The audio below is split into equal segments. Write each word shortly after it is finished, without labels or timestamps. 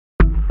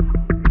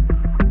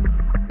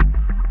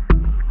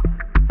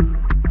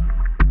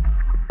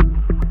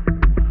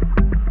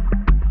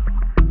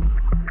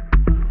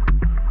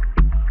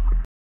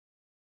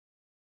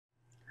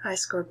Hi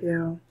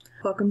Scorpio,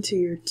 welcome to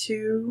your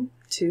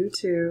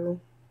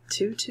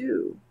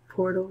 2-2-2-2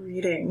 portal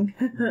reading.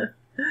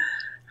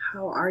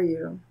 How are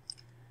you?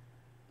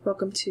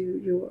 Welcome to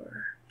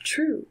your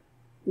true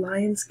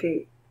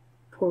Lionsgate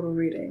portal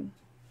reading.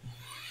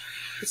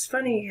 It's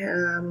funny,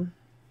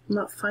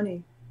 not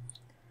funny.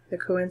 The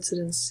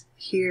coincidence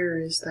here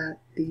is that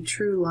the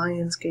true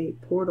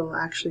Lionsgate portal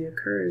actually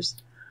occurs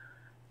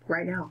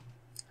right now,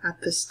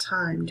 at this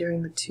time,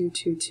 during the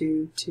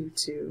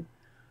 2-2-2-2-2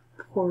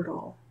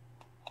 portal.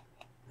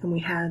 And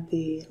we had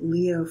the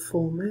Leo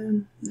full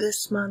moon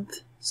this month,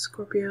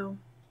 Scorpio.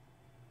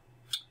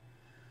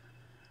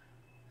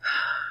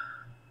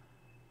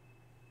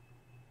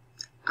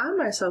 I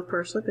myself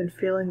personally have been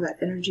feeling that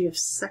energy of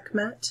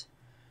Sekhmet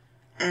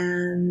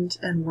and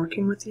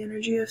working with the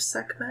energy of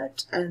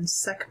Sekhmet, and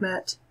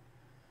Sekhmet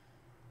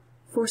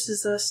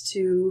forces us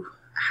to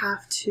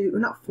have to,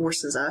 not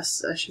forces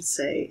us, I should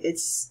say,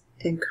 it's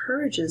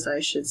encourages, I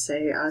should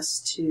say, us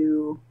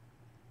to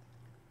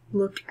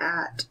look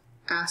at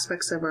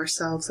aspects of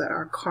ourselves that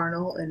are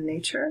carnal in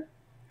nature,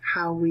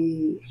 how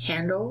we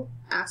handle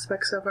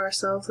aspects of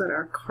ourselves that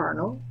are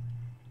carnal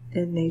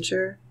in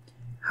nature,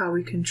 how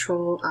we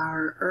control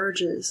our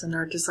urges and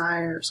our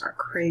desires, our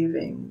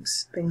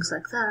cravings, things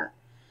like that.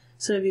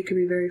 Some of you could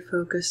be very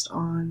focused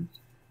on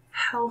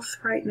health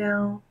right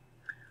now.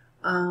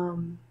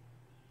 But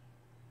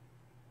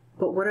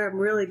what I'm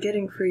really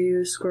getting for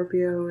you,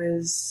 Scorpio,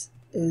 is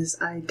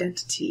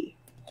identity.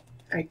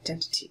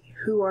 Identity.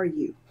 Who are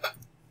you?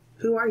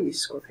 Who are you,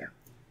 Scorpio?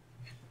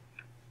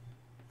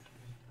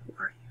 Who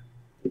are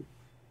you?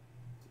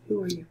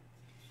 Who are you?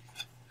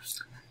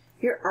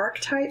 Your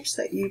archetypes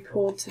that you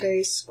pulled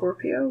today,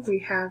 Scorpio, we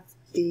have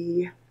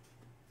the...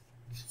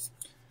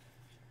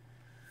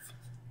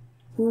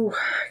 Ooh,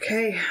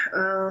 okay.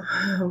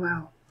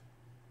 Wow.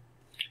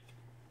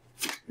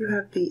 You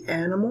have the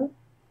animal.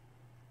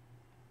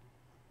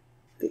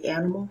 The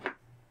animal.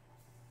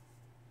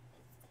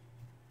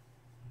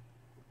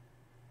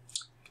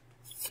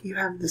 You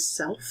have the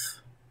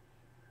self.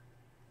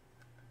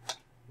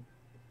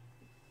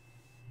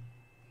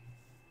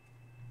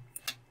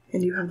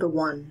 And you have the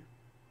one.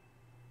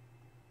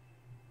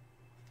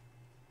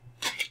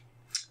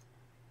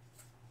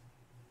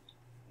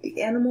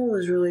 The animal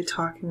is really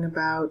talking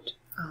about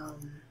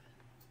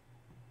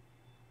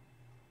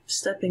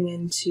stepping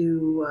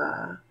into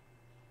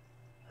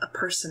a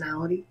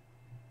personality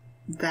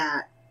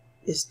that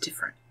is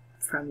different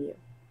from you.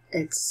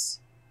 It's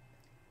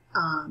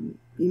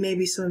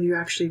maybe some of you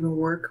actually even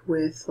work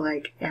with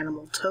like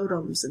animal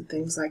totems and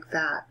things like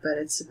that, but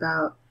it's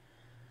about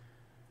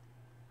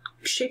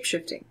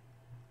shape-shifting,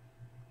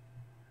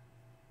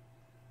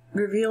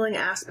 revealing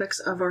aspects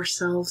of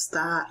ourselves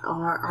that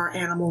are our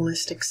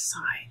animalistic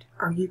side.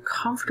 Are you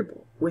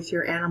comfortable with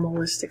your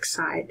animalistic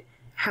side?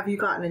 Have you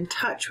gotten in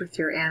touch with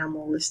your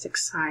animalistic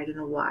side in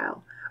a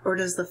while? Or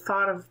does the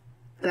thought of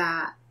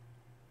that,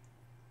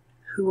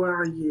 who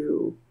are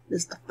you,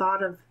 does the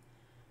thought of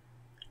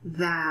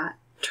that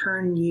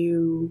turn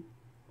you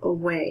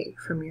away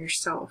from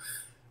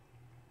yourself?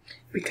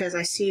 Because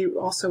I see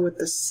also with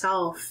the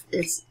self,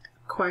 it's a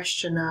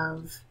question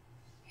of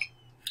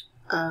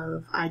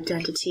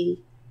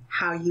identity,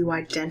 how you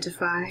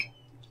identify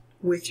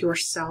with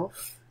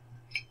yourself,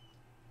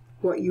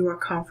 what you are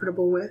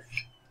comfortable with.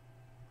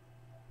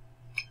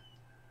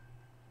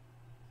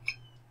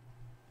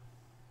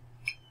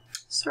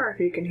 Sorry if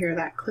you can hear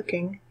that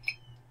clicking.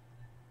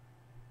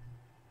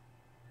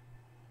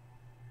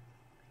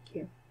 Thank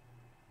you.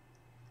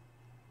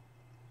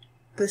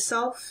 The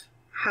self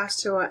has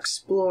to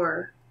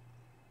explore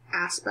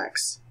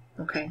aspects,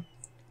 okay?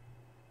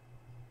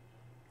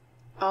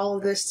 All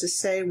of this to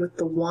say with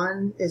the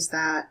one is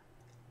that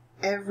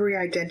every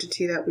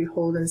identity that we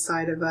hold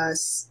inside of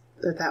us,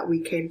 that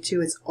we cater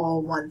to, is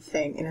all one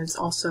thing. And it's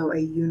also a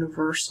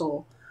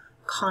universal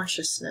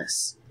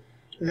consciousness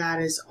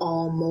that is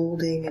all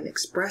molding and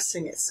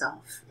expressing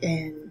itself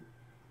in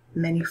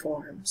many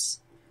forms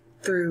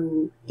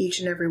through each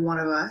and every one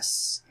of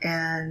us,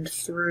 and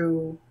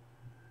through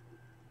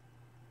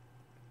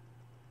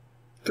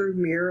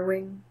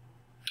mirroring,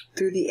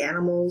 through the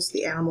animals,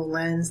 the animal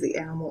lens, the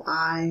animal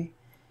eye.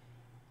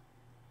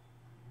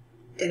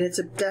 And it's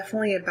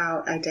definitely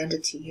about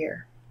identity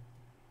here.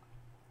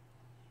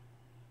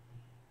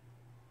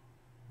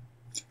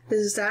 This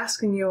is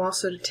asking you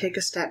also to take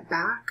a step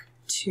back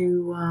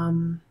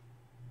to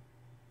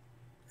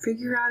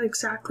figure out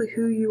exactly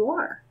who you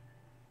are.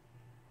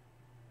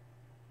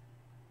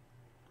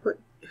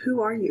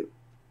 Who are you?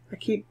 I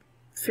keep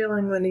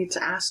feeling the need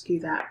to ask you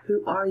that.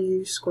 Who are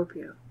you,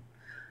 Scorpio?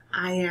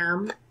 I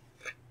am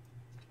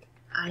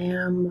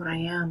what I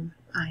am.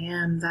 I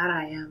am that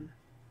I am.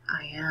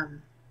 I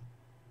am.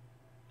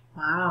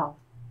 Wow.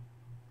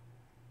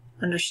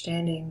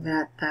 Understanding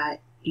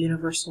that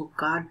universal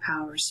God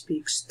power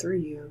speaks through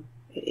you.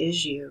 It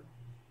is you.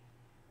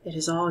 It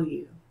is all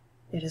you.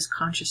 It is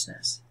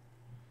consciousness.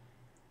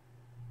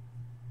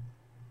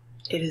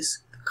 It is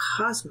the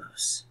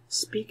cosmos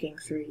speaking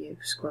through you,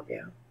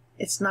 Scorpio.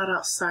 It's not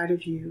outside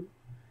of you.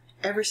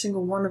 every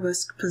single one of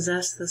us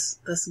possess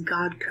this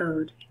God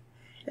code.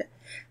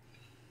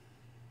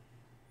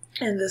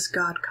 And this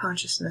God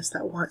consciousness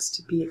that wants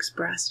to be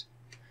expressed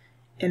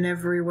in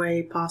every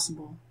way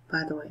possible,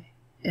 by the way,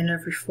 in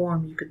every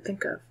form you could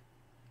think of.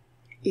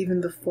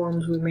 Even the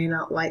forms we may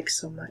not like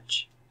so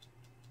much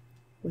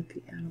with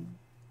the animal.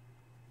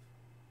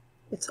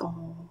 It's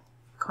all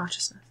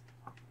consciousness.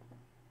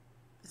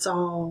 It's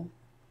all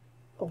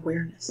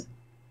awareness.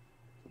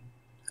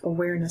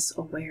 Awareness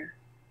aware.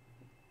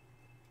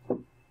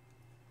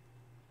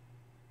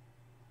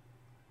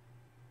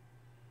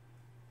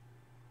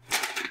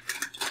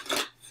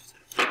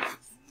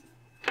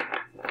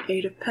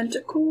 Eight of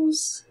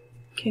Pentacles,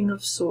 King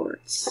of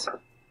Swords.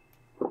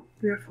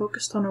 We are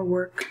focused on our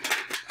work.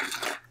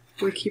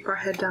 We keep our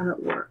head down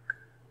at work.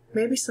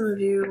 Maybe some of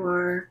you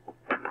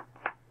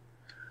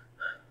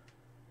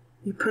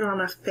put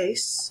on a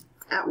face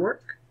at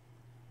work.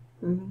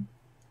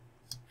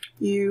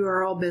 You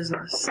are all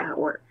business at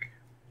work.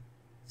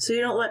 So you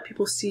don't let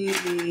people see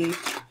the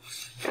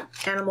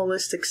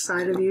animalistic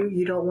side of you.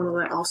 You don't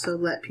want to also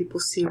let people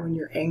see when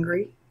you're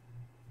angry.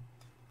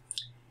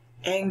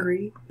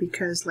 Angry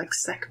because, like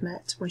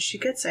Sekhmet, when she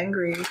gets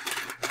angry,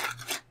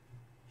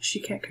 she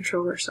can't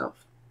control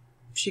herself.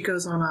 She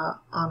goes on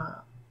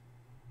a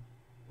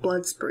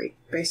blood spree,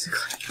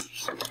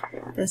 basically.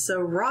 And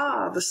so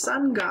Ra, the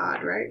sun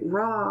god, right?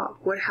 Ra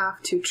would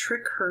have to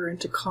trick her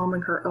into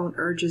calming her own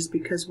urges,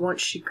 because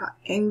once she got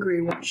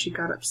angry, once she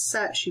got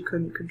upset, she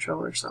couldn't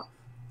control herself.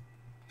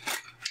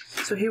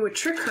 So he would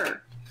trick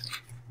her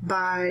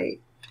by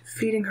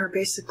feeding her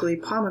basically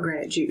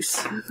pomegranate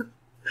juice.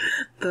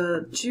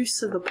 The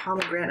juice of the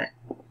pomegranate,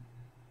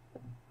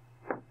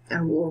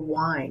 or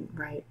wine,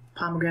 right?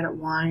 Pomegranate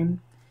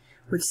wine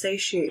would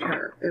satiate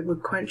her. It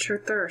would quench her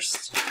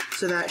thirst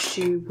so that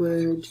she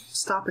would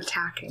stop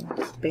attacking,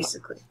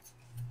 basically.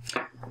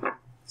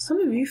 Some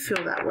of you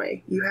feel that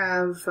way. You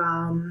have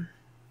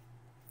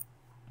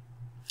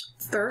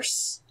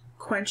thirst,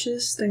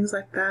 quenches, things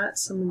like that.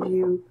 Some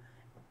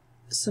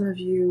of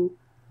you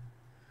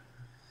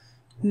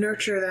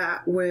nurture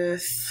that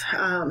with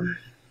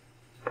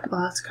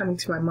well, that's coming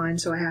to my mind,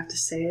 so I have to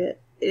say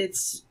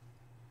it.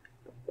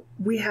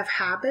 We have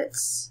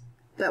habits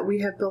that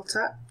we have built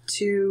up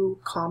to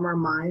calm our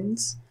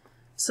minds.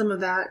 Some of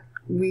that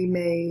we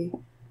may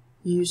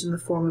use in the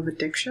form of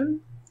addiction.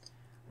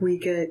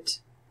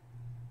 Because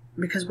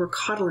we're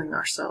coddling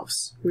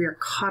ourselves. We are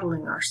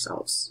coddling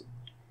ourselves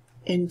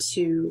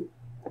into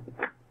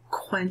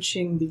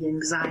quenching the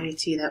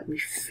anxiety that we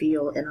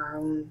feel in our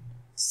own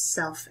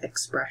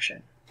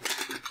self-expression.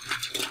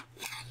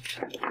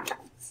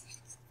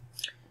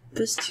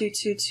 This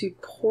 222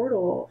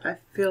 portal, I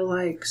feel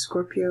like,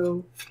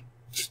 Scorpio,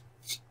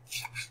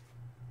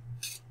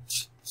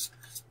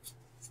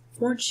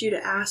 wants you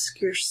to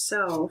ask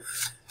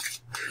yourself,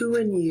 who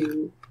in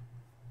you,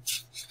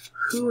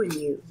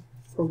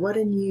 or what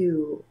in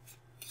you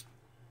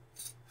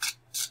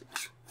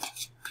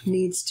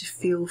needs to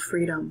feel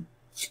freedom?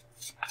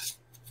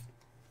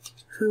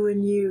 Who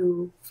in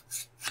you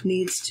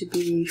needs to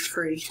be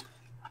free?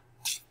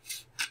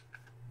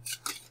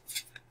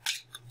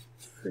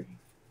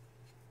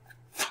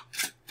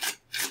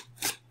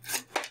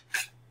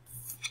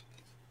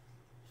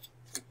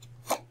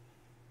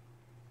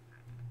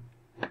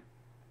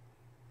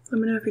 Let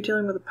me know if you're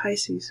dealing with a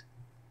Pisces.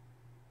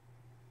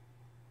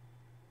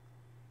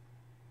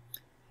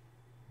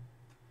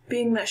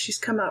 Being that she's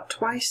come out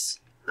twice,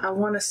 I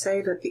want to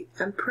say that the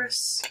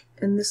Empress,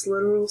 in this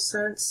literal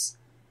sense,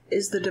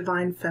 is the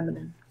divine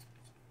feminine.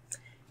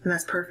 And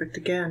that's perfect,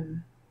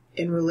 again,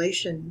 in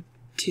relation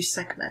to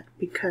Sekhmet,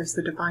 because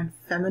the divine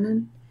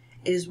feminine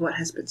is what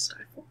has been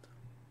stifled.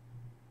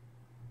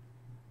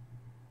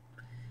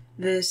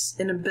 This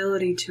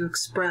inability to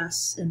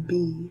express and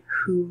be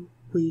who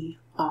we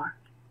are,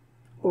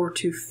 or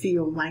to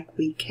feel like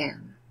we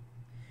can,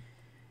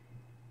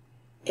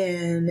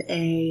 in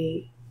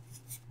a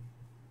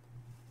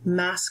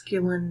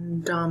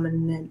masculine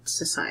dominant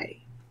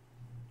society.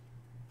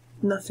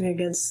 Nothing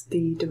against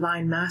the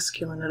divine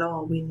masculine at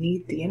all. We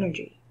need the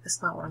energy.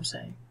 That's not what I'm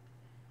saying.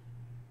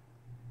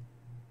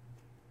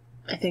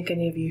 I think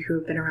any of you who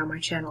have been around my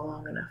channel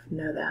long enough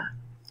know that.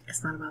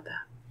 It's not about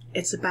that.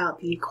 It's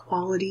about the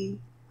equality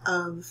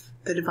of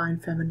the divine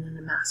feminine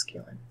and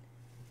masculine.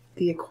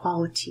 The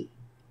equality.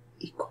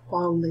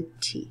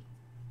 Equality.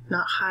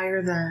 Not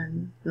higher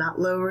than, not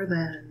lower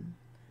than,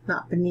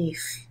 not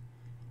beneath.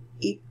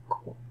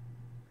 Equal.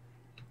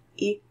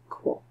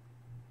 Equal.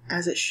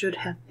 As it should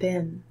have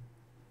been.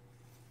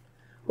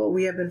 What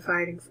we have been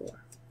fighting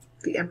for.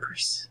 The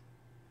Empress.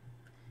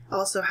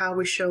 Also how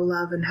we show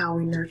love and how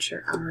we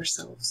nurture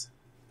ourselves.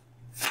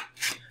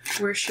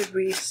 Where should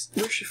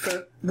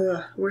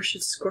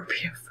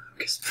Scorpio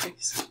focus,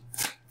 please?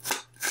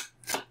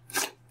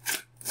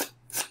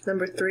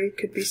 Number 3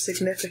 could be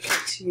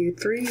significant to you.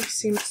 3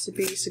 seems to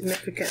be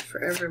significant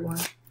for everyone,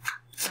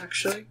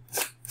 actually.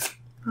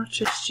 Not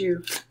just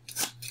you.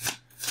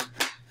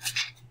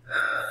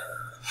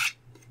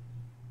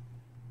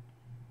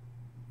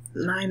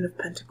 Nine of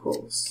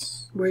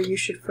Pentacles. where you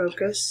should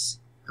focus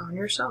on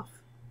yourself.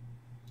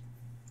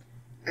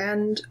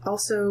 And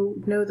also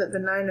know that the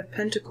Nine of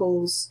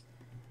Pentacles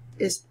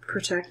is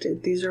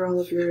protected. These are all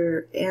of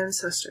your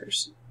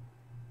ancestors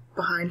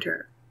behind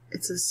her.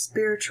 It's a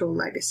spiritual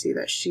legacy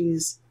that she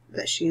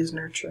is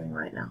nurturing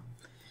right now.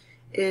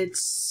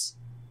 It's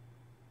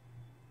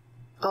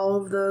all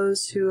of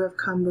those who have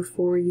come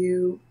before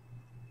you,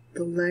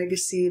 the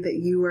legacy that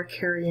you are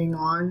carrying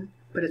on,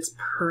 but it's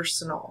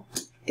personal.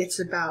 It's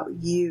about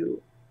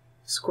you,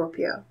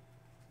 Scorpio.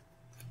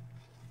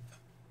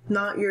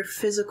 Not your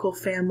physical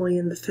family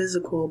in the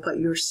physical, but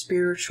your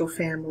spiritual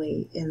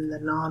family in the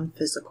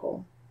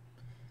non-physical.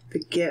 The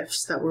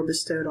gifts that were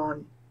bestowed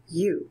on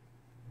you.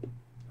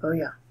 Oh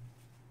yeah.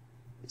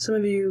 Some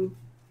of you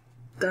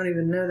don't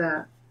even know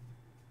that.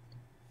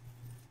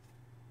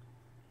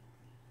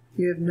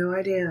 You have no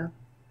idea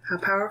how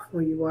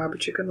powerful you are,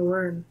 but you're going to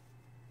learn.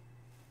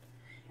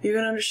 You're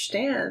going to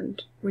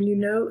understand when you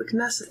know, and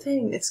that's the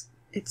thing,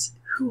 it's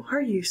who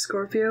are you,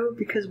 Scorpio?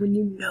 Because when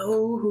you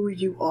know who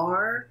you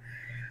are,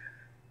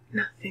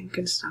 nothing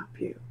can stop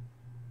you.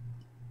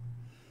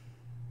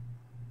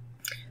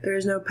 There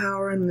is no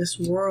power in this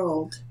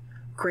world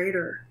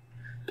greater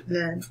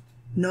than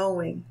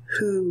knowing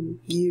who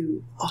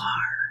you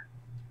are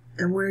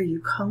and where you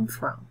come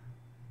from.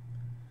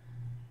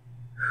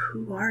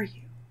 Who are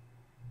you?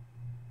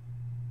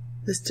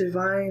 This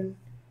divine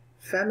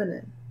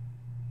feminine,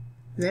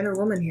 man or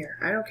woman here,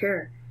 I don't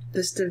care.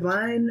 This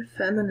divine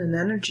feminine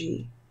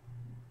energy,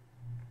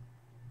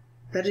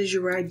 that is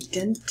your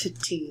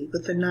identity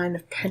with the Nine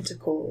of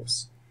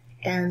Pentacles.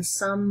 And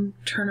some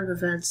turn of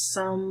events,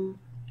 some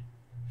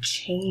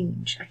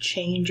change, a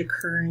change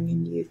occurring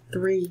in you.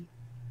 3,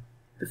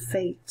 the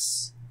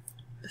fates.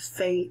 The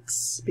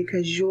fates,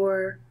 because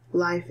your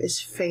life is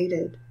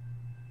fated.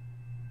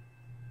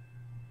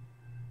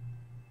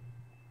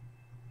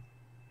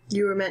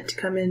 You were meant to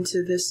come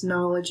into this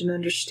knowledge and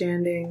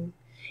understanding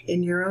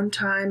in your own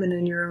time and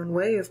in your own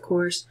way, of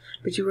course,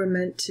 but you were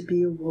meant to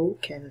be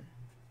awoken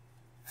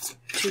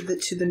to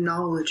the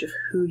knowledge of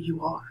who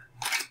you are.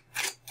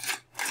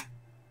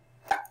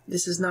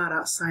 This is not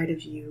outside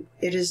of you.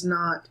 It is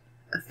not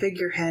a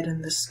figurehead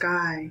in the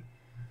sky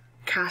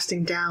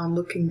casting down,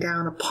 looking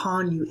down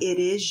upon you. It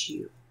is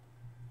you.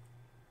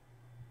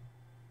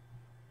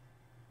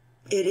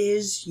 It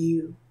is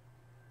you.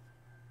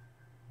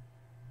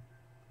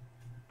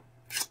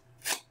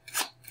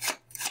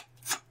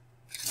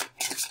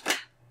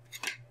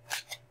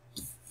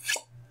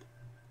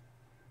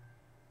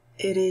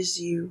 It is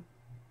you,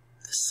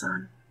 the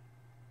sun.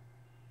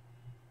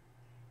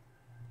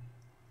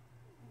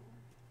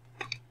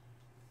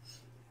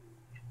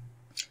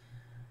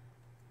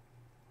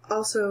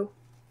 Also,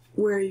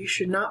 where you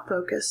should not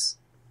focus,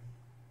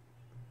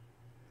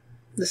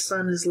 the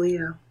sun is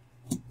Leo.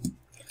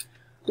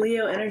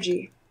 Leo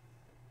energy.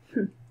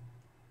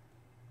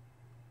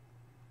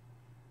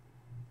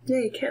 Yeah,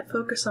 you can't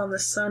focus on the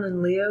sun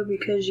in Leo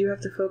because you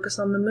have to focus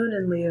on the moon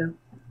in Leo.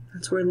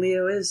 That's where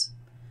Leo is.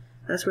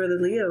 That's where the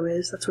Leo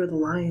is. That's where the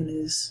lion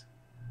is.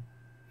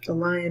 The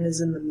lion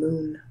is in the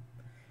moon.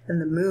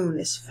 And the moon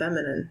is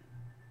feminine.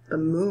 The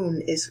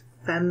moon is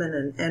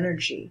feminine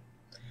energy.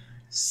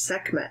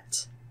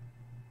 Sekhmet,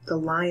 the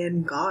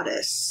lion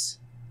goddess.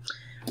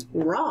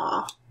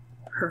 Ra,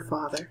 her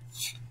father.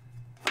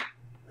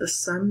 The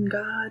sun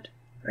god,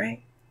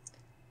 right?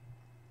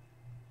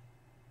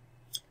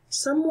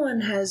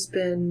 Someone has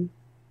been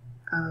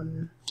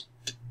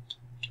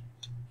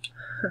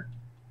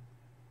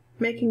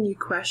making you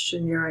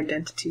question your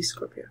identity,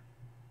 Scorpio.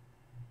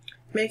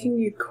 Making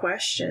you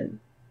question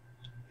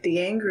the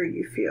anger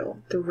you feel,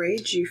 the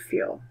rage you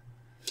feel.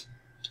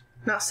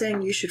 Not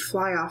saying you should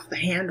fly off the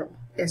handle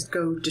and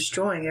go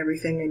destroying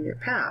everything in your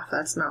path.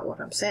 That's not what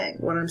I'm saying.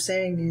 What I'm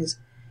saying is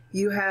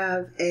you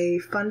have a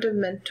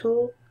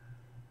fundamental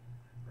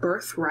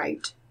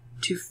birthright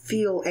to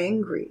feel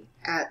angry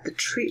at the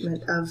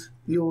treatment of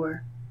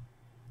your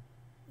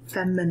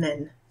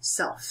feminine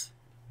self.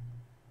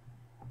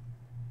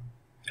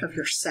 Of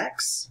your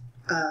sex,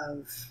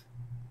 of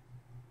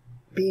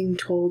being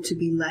told to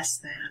be less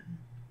than,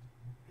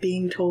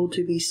 being told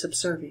to be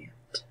subservient.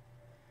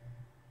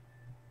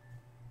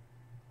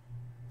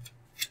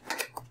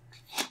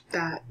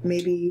 That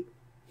maybe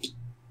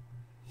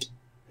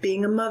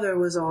being a mother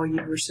was all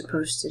you were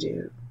supposed to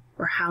do,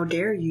 or how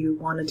dare you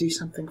want to do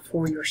something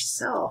for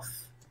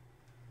yourself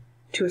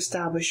to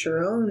establish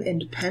your own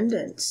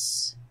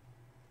independence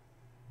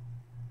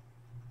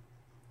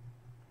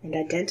and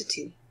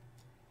identity.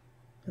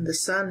 And the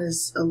sun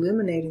is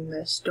illuminating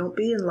this. Don't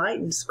be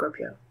enlightened,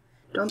 Scorpio.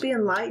 Don't be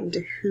enlightened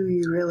to who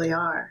you really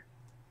are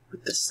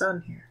with the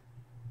sun here.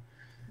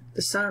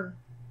 The sun.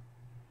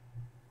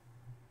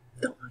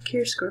 Don't look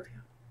here,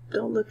 Scorpio.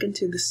 Don't look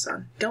into the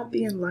sun. Don't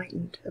be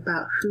enlightened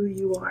about who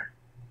you are.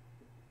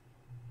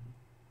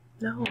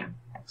 No,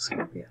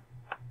 Scorpio.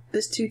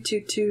 This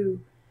 222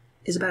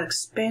 is about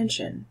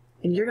expansion,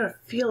 and you're going to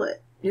feel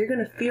it. You're going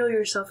to feel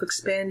yourself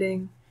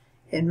expanding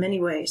in many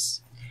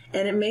ways.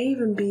 And it may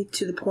even be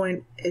to the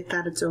point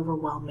that it's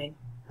overwhelming.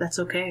 That's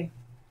okay.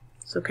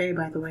 It's okay,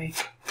 by the way.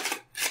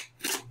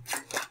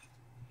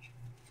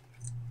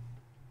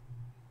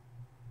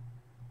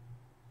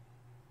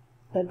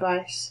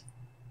 Advice.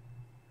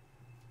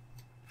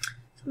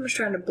 Someone's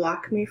trying to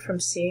block me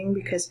from seeing,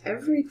 because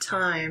every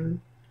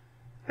time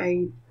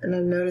and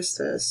I've noticed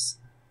this,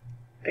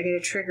 I get a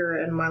trigger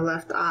in my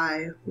left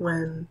eye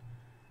when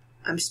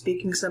I'm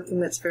speaking something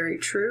that's very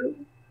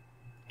true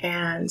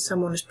and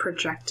someone is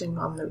projecting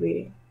on the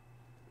reading.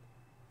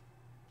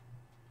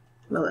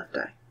 My left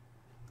eye.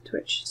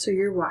 Twitch. So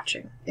you're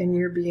watching and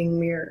you're being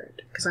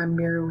mirrored because I'm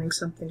mirroring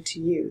something to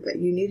you that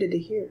you needed to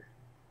hear.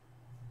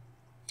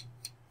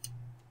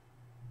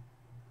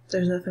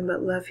 There's nothing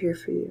but love here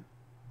for you.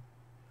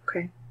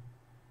 Okay?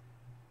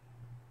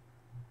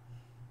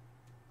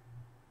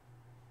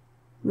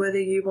 Whether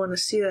you want to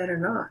see that or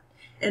not.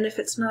 And if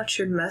it's not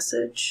your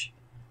message,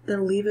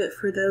 then leave it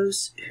for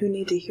those who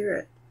need to hear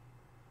it.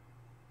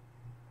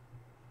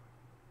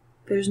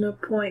 There's no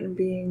point in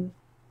being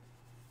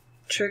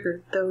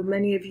triggered, though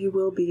many of you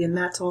will be, and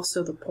that's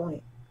also the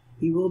point.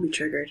 You will be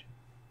triggered.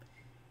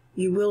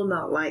 You will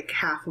not like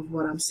half of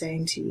what I'm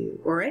saying to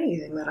you, or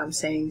anything that I'm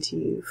saying to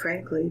you,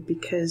 frankly,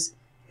 because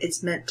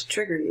it's meant to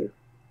trigger you.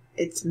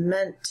 It's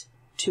meant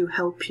to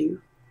help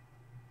you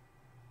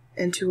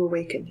and to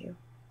awaken you.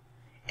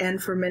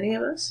 And for many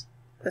of us,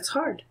 that's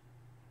hard.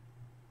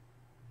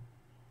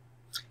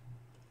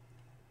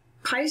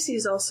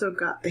 Pisces also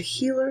got the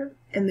healer,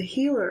 and the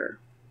healer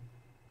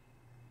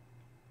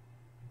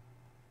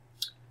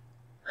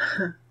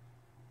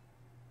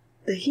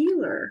the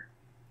healer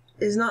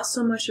is not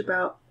so much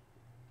about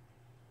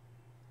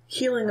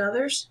healing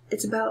others,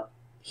 it's about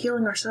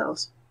healing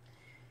ourselves.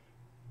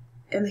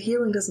 And the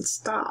healing doesn't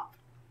stop.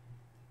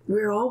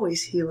 We're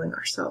always healing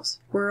ourselves.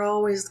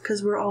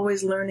 Because we're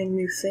always learning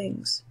new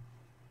things.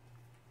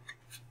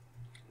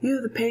 You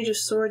have the Page of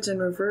Swords in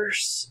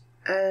reverse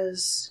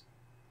as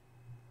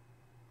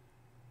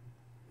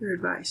your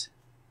advice.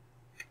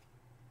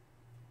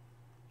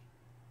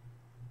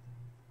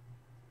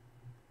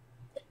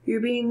 You're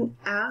being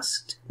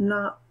asked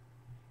not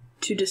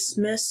to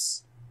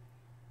dismiss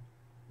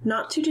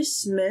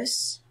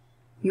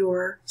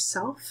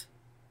yourself,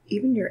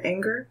 even your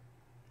anger.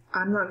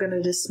 I'm not going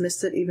to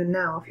dismiss it even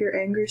now. If you're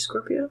angry,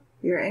 Scorpio,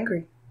 you're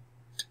angry.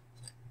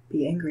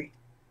 Be angry.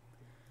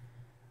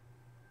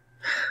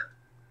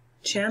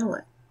 Channel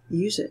it.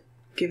 Use it.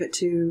 Give it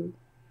to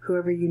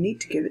whoever you need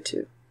to give it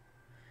to.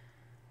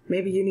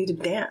 Maybe you need to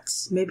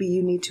dance. Maybe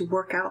you need to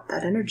work out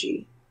that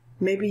energy.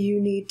 Maybe you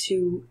need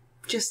to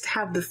just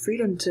have the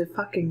freedom to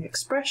fucking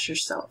express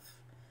yourself.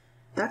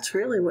 That's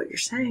really what you're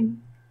saying.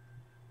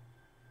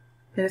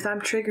 And if I'm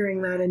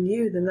triggering that in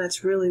you, then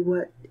that's really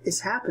what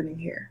is happening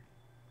here.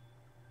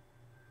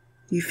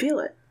 You feel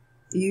it.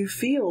 You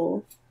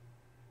feel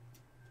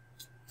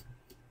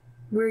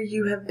where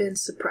you have been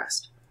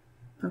suppressed.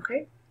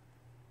 Okay?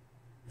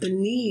 The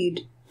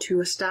need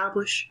to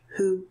establish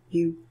who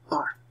you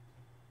are.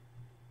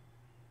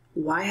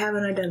 Why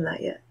haven't I done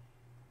that yet?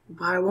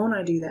 Why won't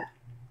I do that?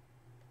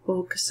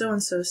 Well, because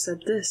so-and-so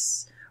said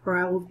this, or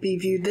I will be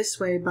viewed this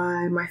way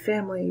by my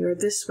family, or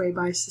this way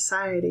by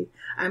society.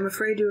 I'm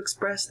afraid to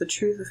express the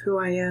truth of who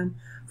I am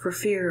for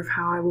fear of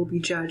how I will be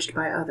judged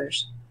by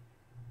others.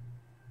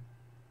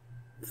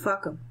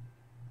 Fuck 'em.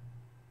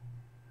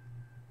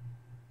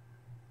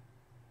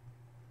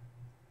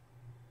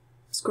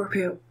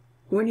 Scorpio,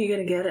 when are you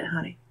gonna get it,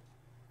 honey?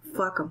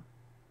 Fuck 'em.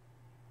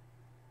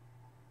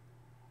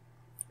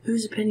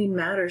 Whose opinion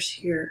matters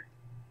here?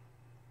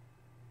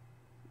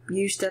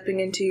 You stepping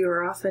into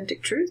your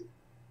authentic truth?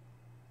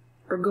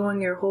 Or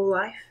going your whole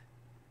life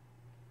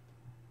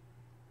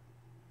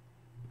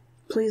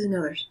pleasing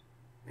others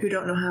who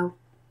don't know how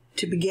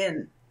to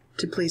begin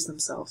to please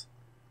themselves,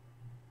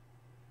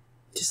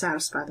 to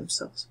satisfy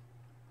themselves?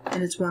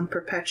 And it's one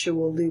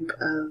perpetual loop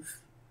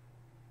of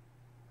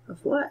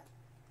what?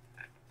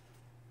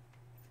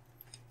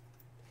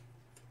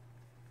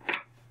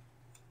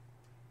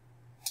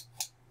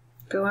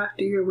 Go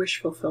after your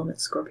wish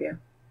fulfillment, Scorpio.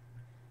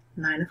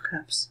 9 of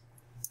Cups.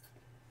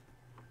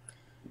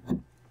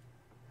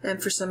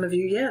 And for some of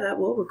you, yeah, that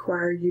will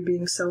require you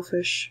being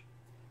selfish.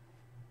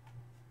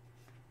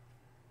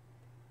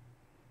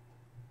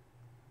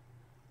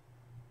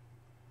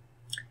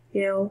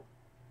 You know,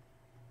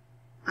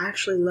 I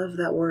actually love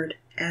that word,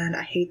 and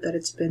I hate that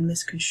it's been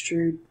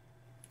misconstrued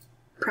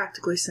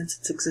practically since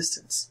its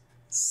existence.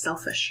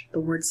 Selfish. The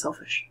word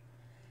selfish.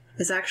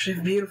 It's actually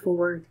a beautiful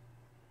word.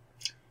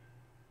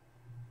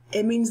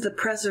 It means the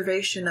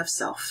preservation of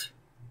self.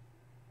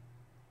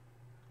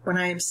 When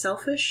I am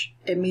selfish,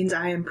 it means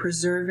I am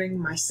preserving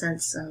my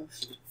sense of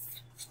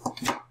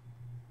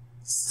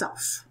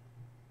self.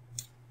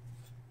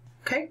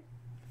 Okay?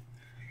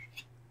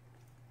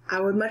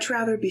 I would much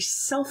rather be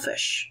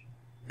selfish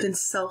than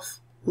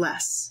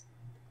selfless.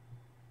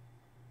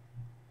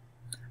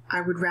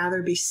 I would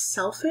rather be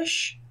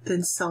selfish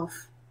than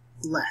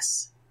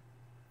selfless.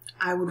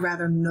 I would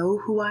rather know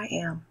who I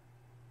am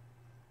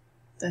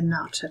than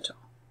not at all.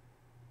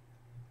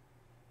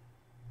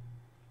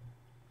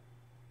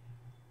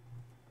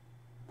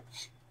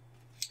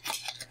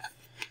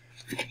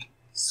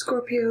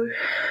 Scorpio,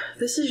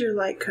 this is your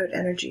light code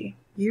energy.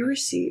 You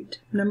received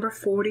number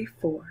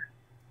 44,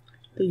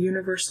 the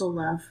universal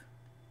love.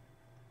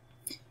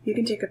 You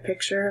can take a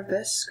picture of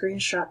this,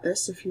 screenshot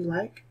this if you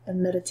like,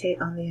 and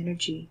meditate on the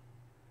energy.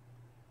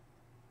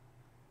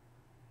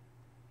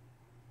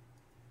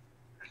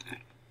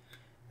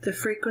 The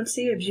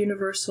frequency of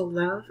universal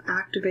love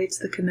activates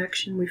the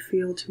connection we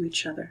feel to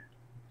each other,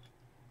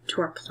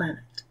 to our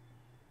planet,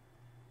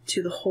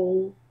 to the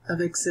whole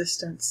of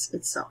existence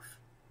itself.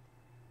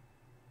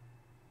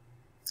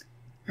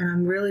 And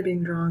I'm really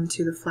being drawn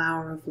to the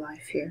flower of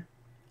life here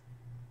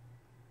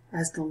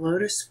as the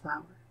lotus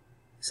flower.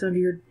 So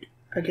you're,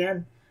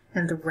 again,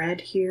 and the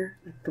red here,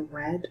 like the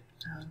red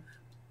of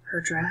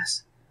her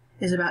dress,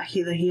 is about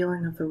the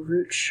healing of the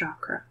root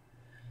chakra,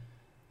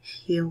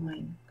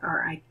 healing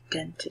our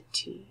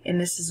identity. And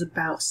this is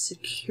about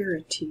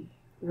security.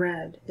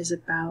 Red is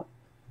about,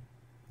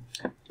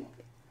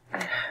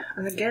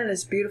 and again,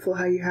 it's beautiful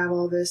how you have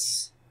all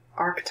this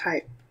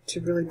archetype to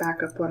really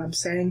back up what I'm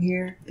saying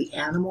here. The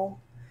animal.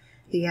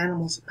 The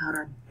animal's about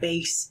our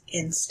base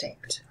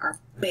instinct, our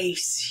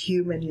base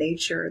human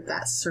nature,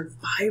 that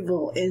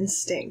survival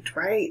instinct,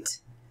 right?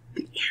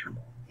 The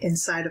animal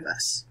inside of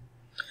us.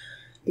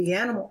 The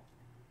animal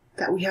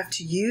that we have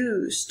to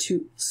use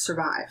to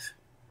survive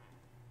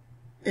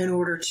in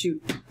order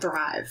to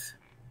thrive.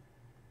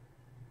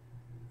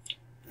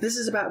 This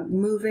is about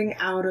moving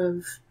out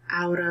of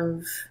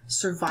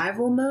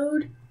survival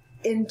mode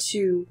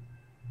into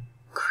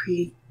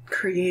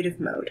creative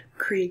mode,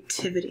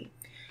 creativity.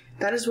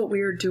 That is what we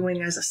are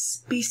doing as a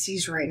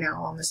species right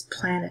now on this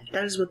planet.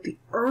 That is what the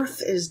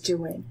earth is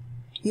doing.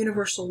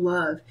 Universal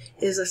love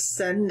is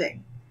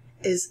ascending,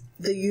 is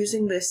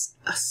using this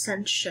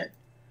ascension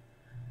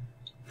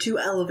to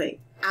elevate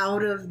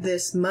out of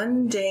this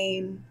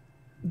mundane,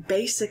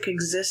 basic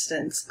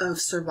existence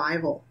of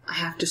survival. I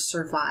have to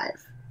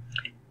survive,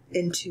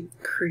 into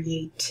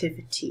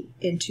creativity,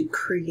 into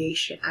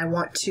creation. I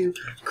want to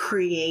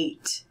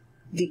create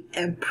the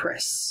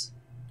Empress,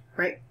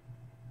 right?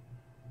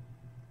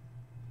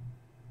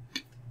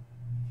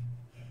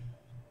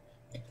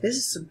 This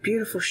is some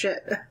beautiful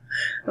shit. I'm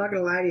not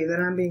gonna lie to you,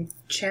 that I'm being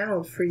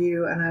channeled for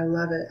you, and I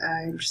love it.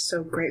 I'm just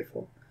so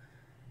grateful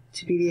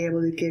to be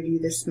able to give you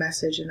this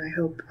message, and I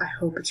hope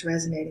it's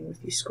resonating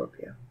with you,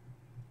 Scorpio.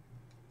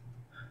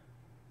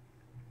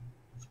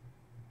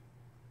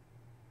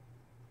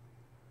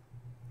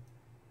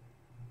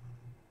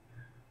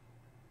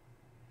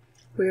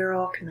 We are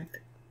all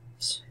connected.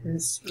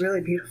 It's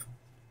really beautiful.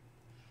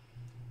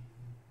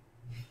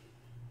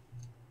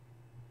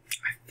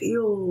 I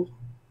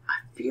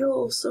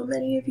feel so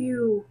many of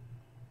you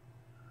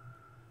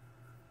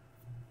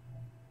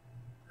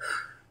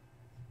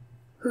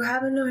who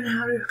haven't known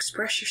how to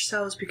express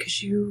yourselves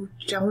because you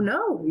don't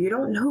know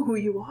who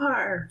you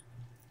are.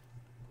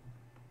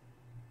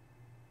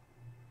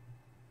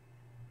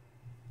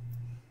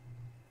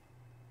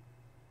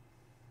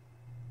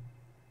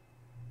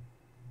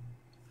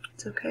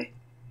 It's okay.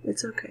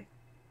 It's okay.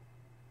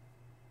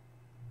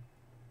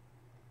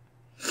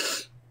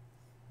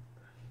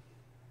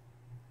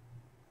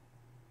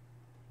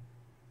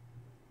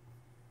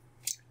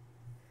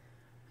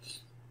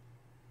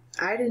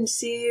 I didn't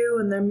see you,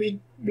 and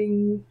then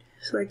being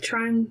like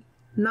trying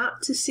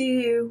not to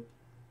see you,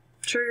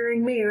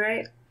 triggering me,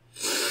 right?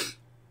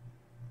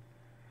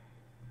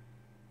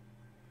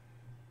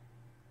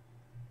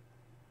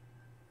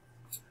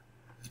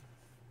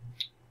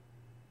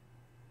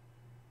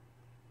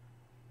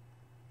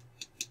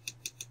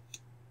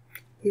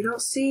 You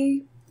don't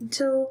see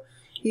until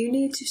you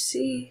need to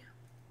see.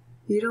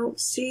 You don't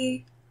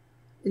see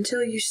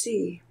until you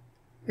see.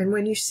 And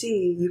when you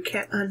see, you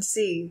can't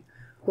unsee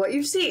what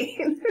you've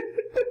seen.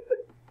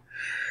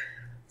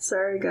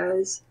 Sorry,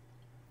 guys.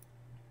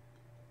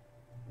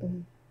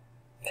 Come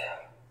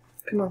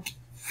on.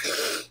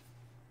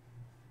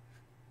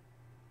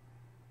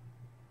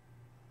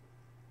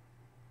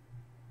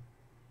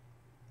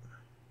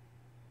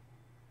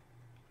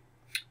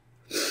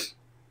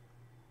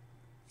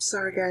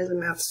 Sorry, guys, I'm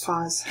gonna have to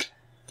pause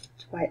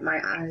to wipe my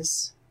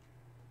eyes.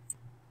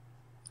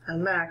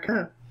 I'm back,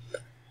 huh?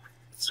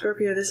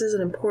 Scorpio, this is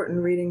an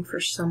important reading for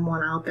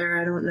someone out there.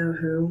 I don't know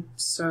who.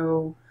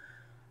 So,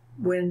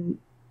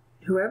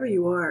 whoever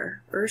you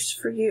are, first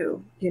for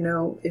you,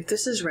 if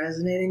this is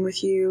resonating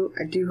with you,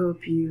 I do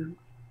hope you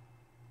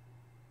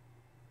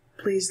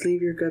please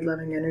leave your good,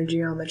 loving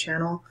energy on the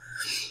channel.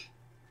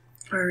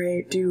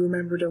 Alright, do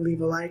remember to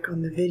leave a like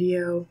on the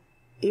video.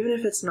 Even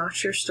if it's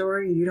not your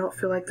story, you don't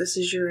feel like this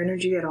is your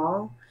energy at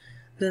all,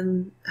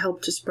 then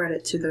help to spread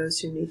it to those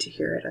who need to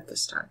hear it at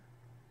this time.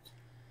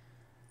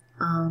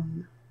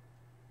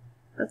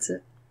 That's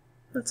it.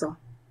 That's all.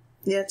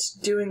 Yeah, it's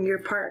doing your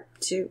part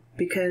too,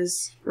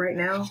 because right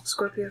now,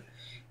 Scorpio,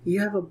 you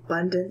have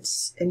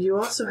abundance and you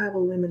also have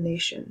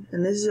illumination,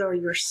 and this is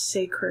your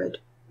sacred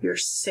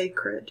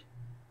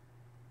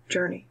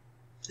journey.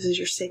 This is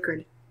your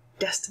sacred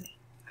destiny.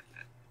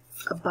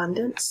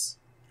 Abundance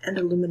and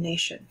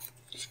illumination.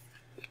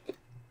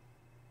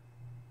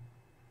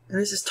 And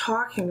this is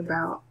talking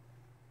about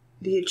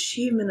the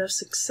achievement of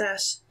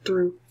success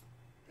through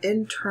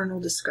internal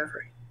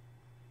discovery.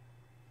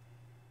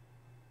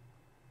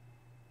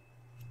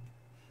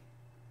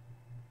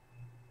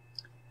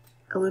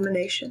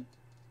 Illumination,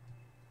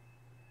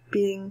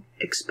 being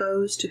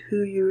exposed to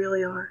who you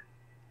really are,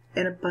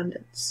 and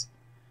abundance.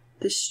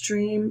 The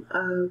stream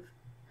of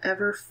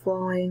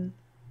ever-flowing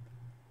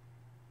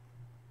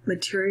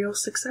material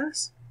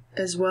success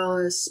as well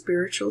as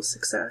spiritual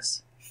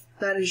success.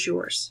 That is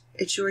yours.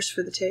 It's yours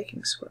for the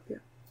taking, Scorpio.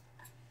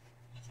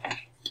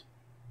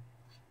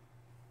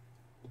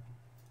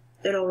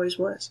 It always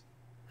was.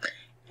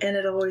 And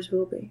it always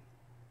will be.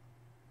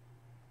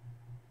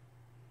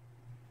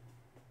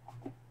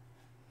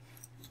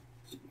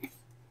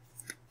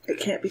 It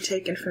can't be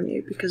taken from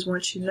you, because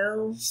once you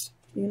know,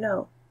 you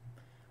know.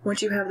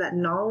 Once you have that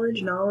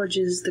knowledge, knowledge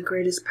is the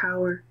greatest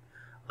power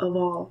of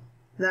all.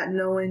 That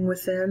knowing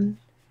within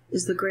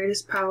is the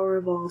greatest power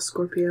of all,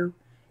 Scorpio.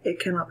 It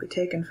cannot be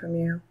taken from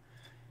you,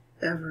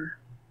 ever.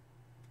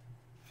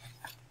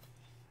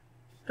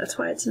 That's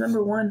why it's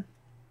number one.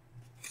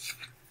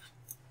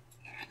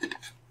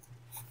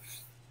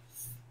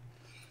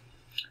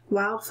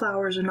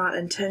 Wildflowers are not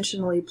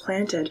intentionally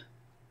planted.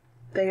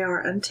 They are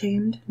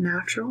untamed,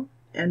 natural,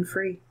 and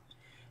free.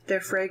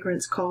 Their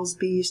fragrance calls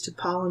bees to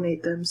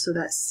pollinate them so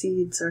that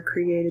seeds are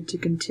created to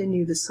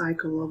continue the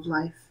cycle of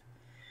life.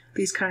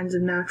 These kinds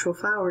of natural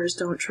flowers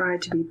don't try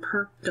to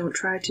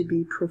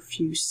be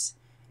profuse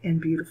and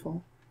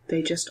beautiful.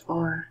 They just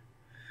are,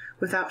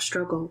 without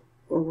struggle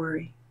or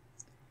worry.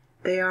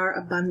 They are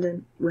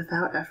abundant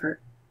without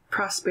effort.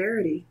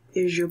 Prosperity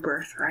is your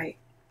birthright.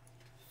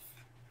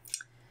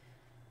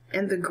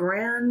 And the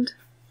grand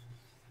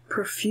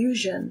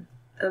profusion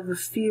of a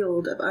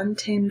field of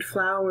untamed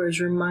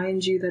flowers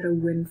reminds you that a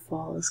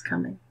windfall is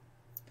coming.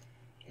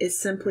 It's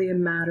simply a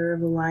matter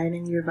of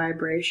aligning your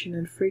vibration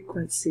and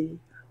frequency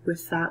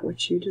with that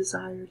which you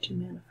desire to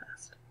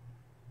manifest.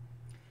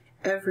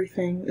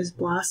 Everything is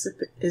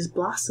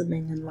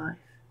blossoming in life.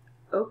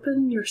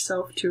 Open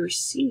yourself to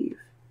receive.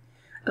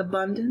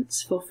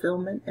 Abundance,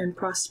 fulfillment, and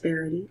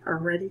prosperity are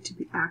ready to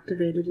be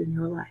activated in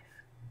your life.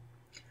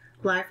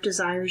 Life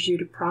desires you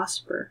to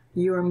prosper.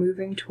 You are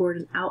moving toward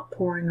an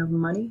outpouring of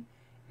money,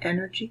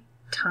 energy,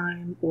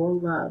 time, or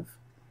love.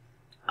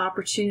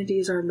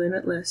 Opportunities are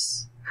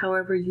limitless.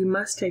 However, you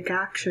must take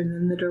action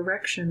in the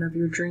direction of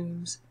your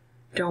dreams.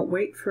 Don't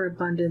wait for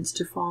abundance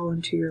to fall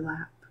into your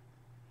lap.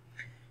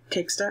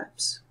 Take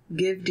steps.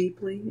 Give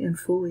deeply and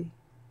fully.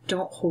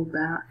 Don't hold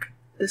back.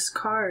 This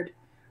card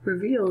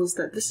reveals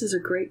that this is a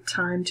great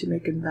time to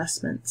make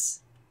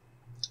investments.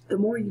 The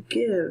more you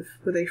give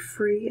with a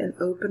free and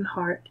open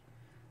heart,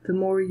 the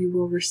more you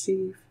will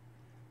receive.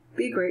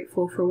 Be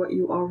grateful for what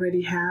you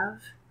already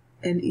have,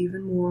 and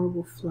even more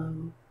will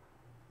flow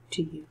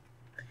to you.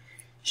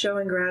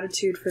 Showing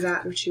gratitude for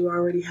that which you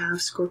already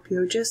have,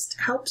 Scorpio, just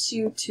helps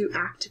you to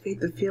activate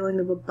the feeling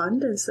of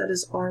abundance that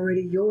is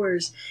already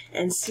yours,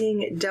 and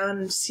seeing it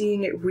done,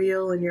 seeing it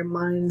real in your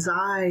mind's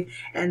eye,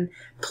 and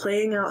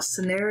playing out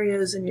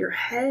scenarios in your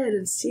head,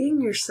 and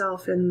seeing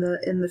yourself in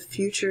the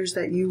futures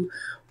that you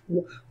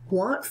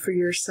want for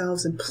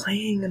yourselves, and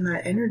playing in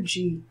that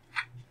energy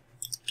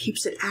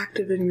keeps it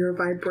active in your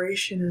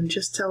vibration and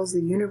just tells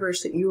the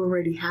universe that you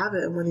already have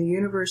it. And when the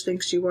universe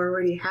thinks you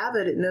already have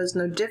it, it knows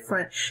no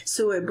different,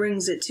 so it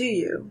brings it to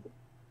you.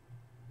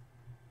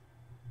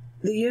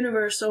 The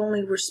universe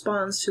only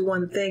responds to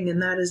one thing,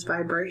 and that is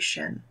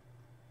vibration.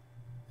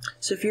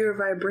 So if you're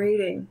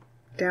vibrating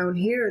down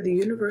here, the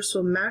universe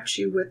will match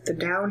you with the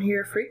down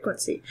here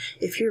frequency.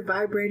 If you're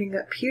vibrating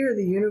up here,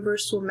 the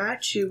universe will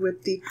match you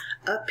with the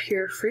up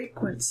here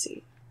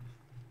frequency.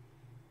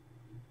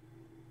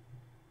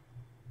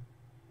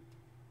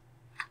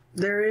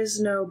 There is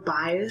no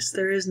bias,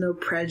 there is no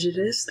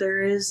prejudice,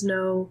 there is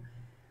no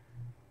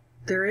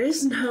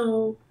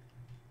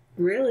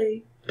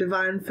really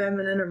divine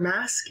feminine or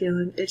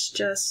masculine. It's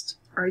just,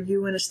 are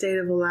you in a state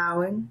of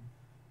allowing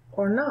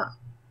or not?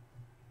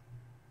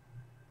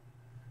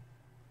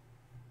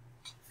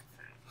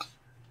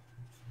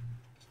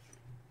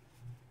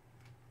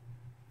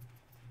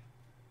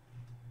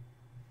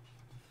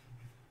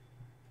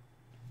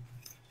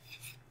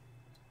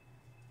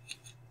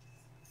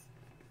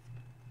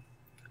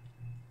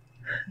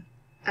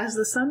 As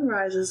the sun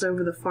rises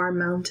over the far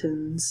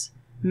mountains,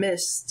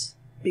 mist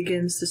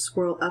begins to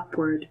swirl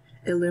upward,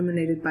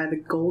 illuminated by the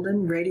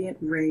golden, radiant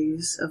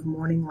rays of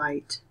morning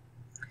light.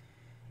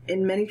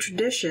 In many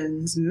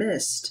traditions,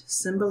 mist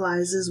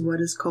symbolizes what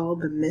is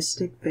called the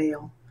mystic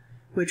veil,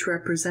 which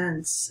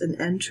represents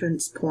an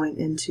entrance point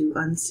into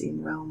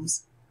unseen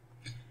realms.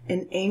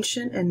 In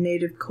ancient and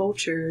native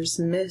cultures,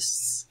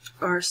 mists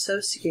are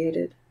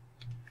associated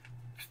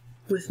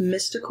with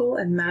mystical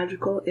and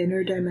magical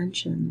inner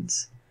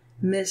dimensions.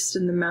 Mist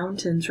in the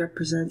mountains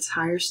represents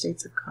higher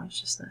states of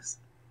consciousness.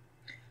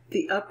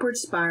 The upward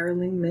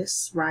spiraling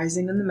mists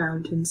rising in the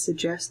mountains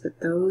suggest that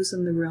those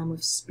in the realm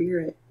of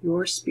spirit,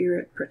 your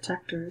spirit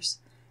protectors,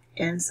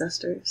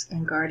 ancestors,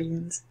 and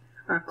guardians,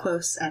 are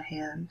close at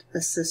hand,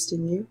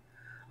 assisting you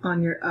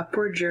on your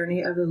upward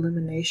journey of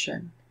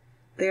illumination.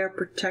 They are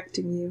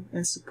protecting you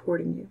and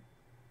supporting you.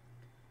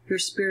 Your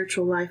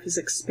spiritual life is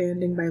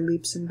expanding by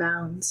leaps and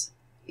bounds.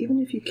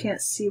 Even if you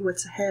can't see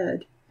what's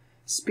ahead,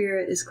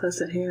 Spirit is close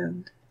at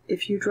hand.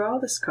 If you draw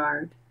this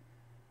card,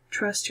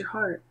 trust your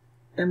heart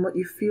and what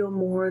you feel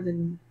more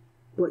than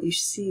what you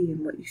see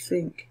and what you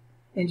think,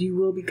 and you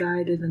will be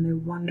guided in a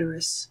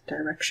wondrous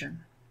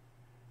direction.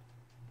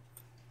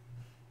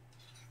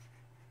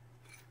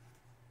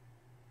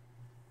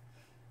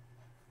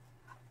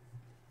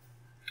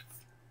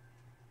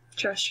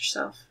 Trust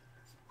yourself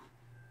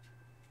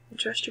and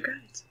trust your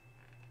guides.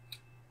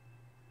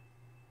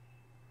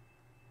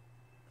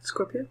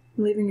 Scorpio,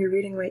 I'm leaving your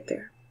reading right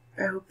there.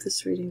 I hope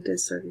this reading did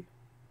serve you.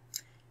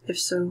 If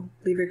so,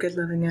 leave your good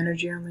loving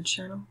energy on the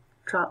channel,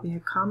 drop me a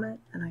comment,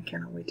 and I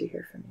cannot wait to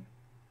hear from you.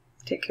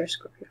 Take care,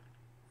 Scorpio.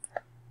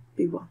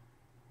 Be well.